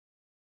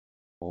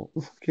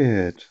Look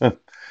at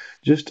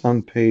just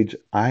on page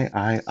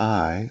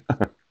III.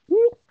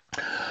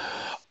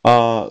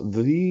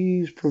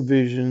 These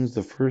provisions,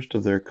 the first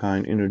of their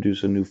kind,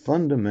 introduce a new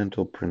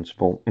fundamental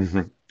principle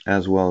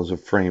as well as a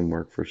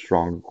framework for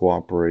stronger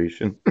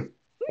cooperation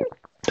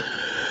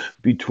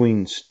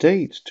between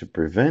states to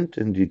prevent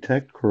and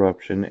detect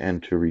corruption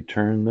and to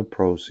return the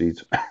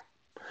proceeds.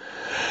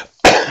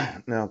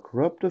 Now,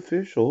 corrupt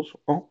officials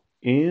will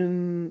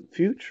in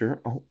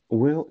future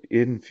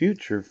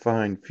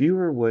find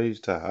fewer ways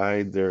to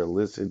hide their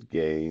illicit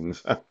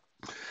gains.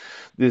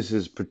 This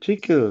is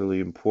particularly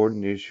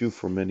important issue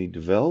for many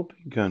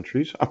developing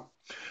countries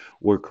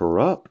where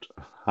corrupt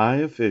high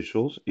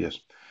officials, yes,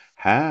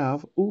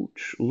 have,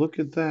 ooch, look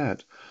at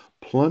that,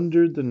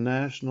 plundered the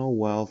national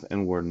wealth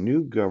and where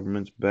new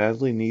governments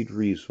badly need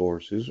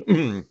resources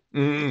to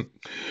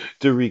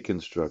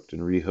reconstruct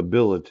and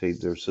rehabilitate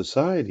their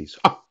societies.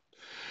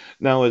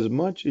 Now, as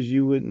much as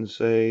you wouldn't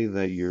say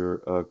that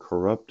you're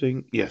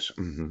corrupting, yes,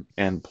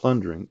 and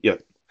plundering, yeah,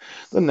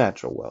 the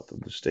natural wealth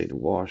of the state of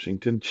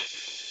Washington.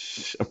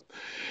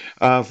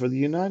 For the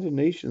United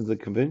Nations, the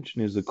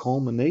convention is the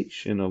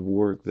culmination of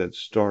work that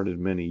started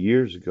many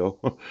years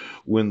ago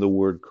when the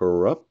word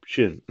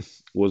corruption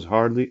was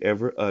hardly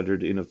ever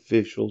uttered in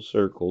official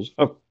circles.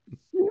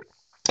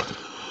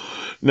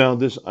 Now,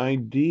 this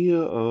idea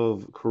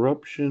of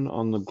corruption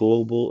on the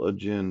global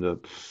agenda,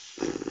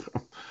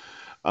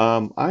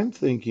 I'm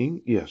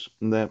thinking, yes,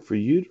 that for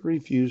you to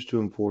refuse to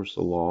enforce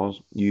the laws,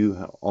 you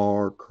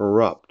are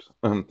corrupt.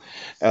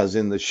 As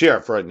in the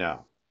sheriff right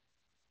now,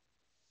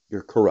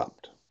 you're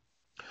corrupt.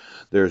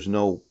 There's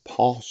no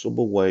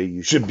possible way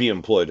you should be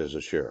employed as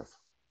a sheriff.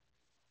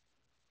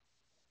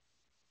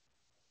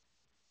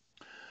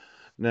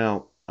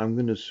 Now, I'm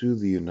going to sue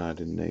the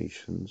United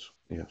Nations.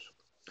 Yes.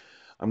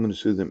 I'm going to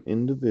sue them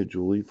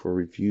individually for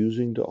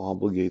refusing to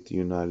obligate the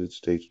United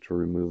States to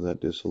remove that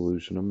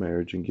dissolution of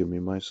marriage and give me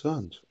my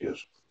sons.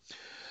 Yes.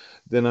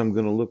 Then I'm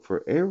going to look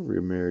for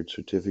every marriage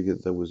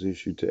certificate that was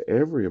issued to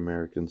every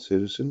American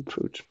citizen,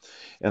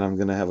 and I'm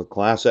going to have a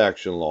class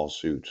action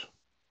lawsuit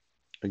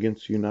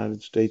against the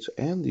United States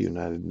and the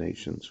United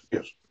Nations.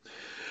 Yes.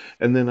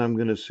 And then I'm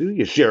going to sue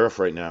you, Sheriff,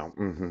 right now.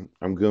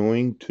 I'm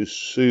going to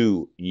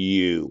sue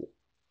you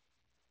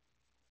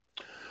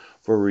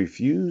for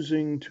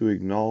refusing to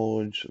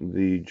acknowledge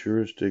the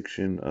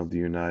jurisdiction of the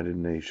United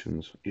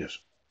Nations. Yes.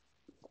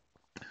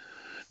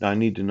 Now, I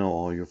need to know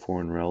all your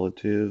foreign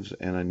relatives,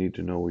 and I need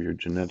to know where your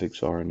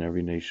genetics are in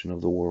every nation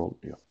of the world.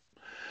 Yeah.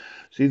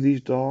 See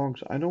these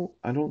dogs? I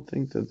don't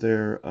think that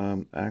they're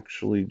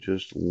actually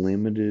just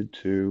limited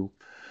to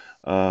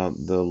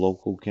the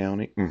local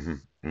county.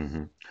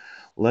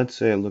 Let's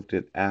say I looked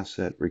at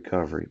asset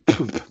recovery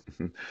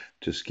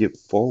to skip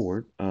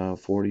forward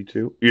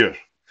 42. Yes.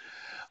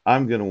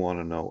 I'm going to want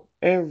to know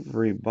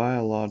every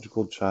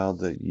biological child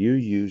that you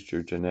used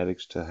your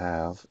genetics to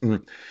have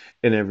in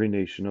every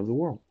nation of the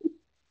world.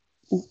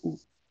 Ooh, ooh.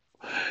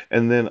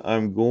 And then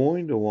I'm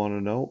going to want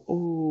to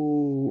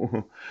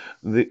know,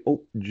 the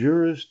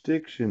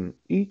jurisdiction.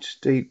 Each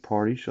state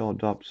party shall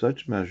adopt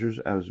such measures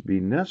as be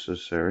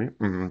necessary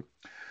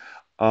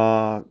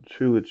to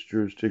its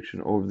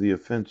jurisdiction over the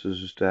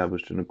offenses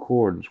established in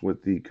accordance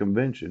with the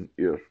convention.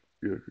 Yes,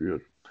 yes,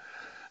 yes.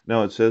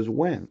 Now it says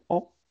when.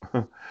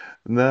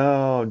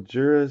 No,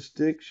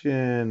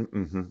 jurisdiction.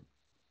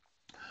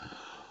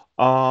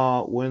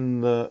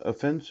 When the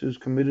offense is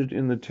committed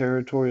in the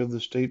territory of the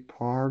state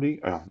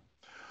party,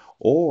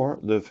 or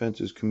the offense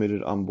is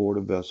committed on board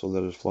a vessel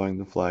that is flying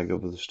the flag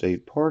of the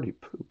state party.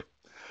 Poop.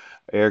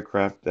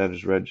 Aircraft that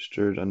is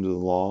registered under the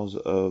laws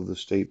of the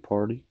state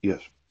party.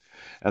 Yes.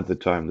 At the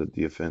time that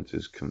the offense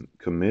is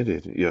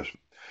committed. Yes.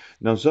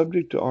 Now,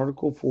 subject to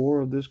Article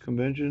 4 of this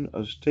convention,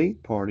 a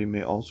state party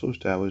may also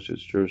establish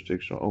its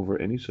jurisdiction over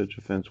any such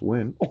offense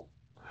when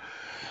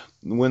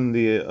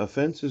the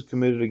offense is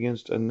committed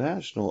against a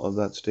national of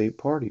that state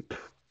party.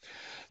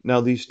 Now,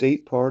 these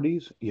state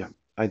parties, yeah,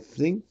 I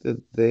think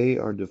that they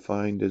are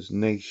defined as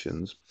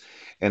nations,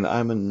 and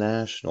I'm a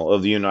national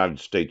of the United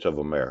States of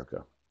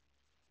America,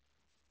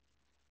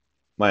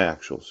 my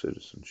actual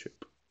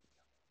citizenship.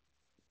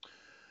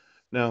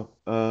 Now,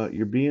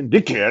 you're being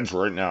dickheads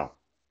right now,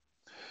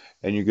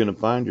 and you're going to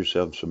find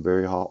yourself some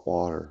very hot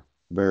water,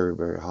 very,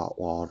 very hot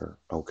water,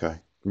 okay?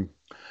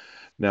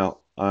 Now,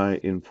 I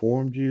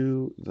informed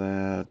you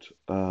that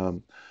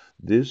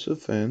this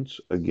offense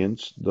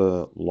against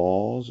the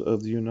laws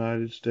of the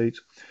United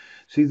States.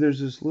 See, there's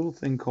this little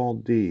thing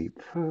called D.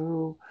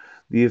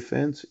 The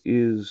offense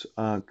is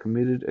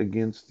committed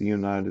against the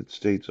United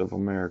States of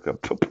America.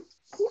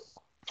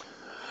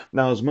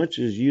 Now, as much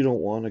as you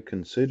don't want to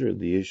consider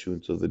the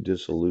issuance of the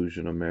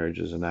dissolution of marriage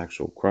as an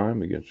actual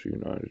crime against the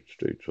United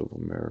States of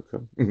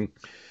America,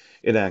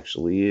 it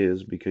actually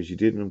is because you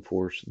didn't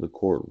enforce the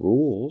court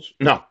rules.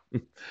 No,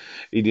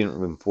 you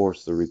didn't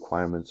enforce the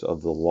requirements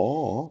of the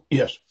law.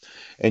 Yes.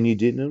 And you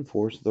didn't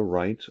enforce the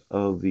rights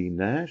of the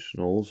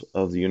nationals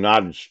of the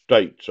United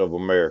States of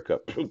America.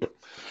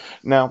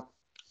 Now,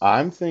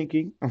 I'm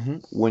thinking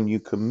when you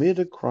commit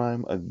a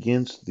crime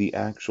against the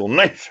actual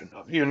nation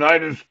of the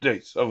United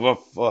States of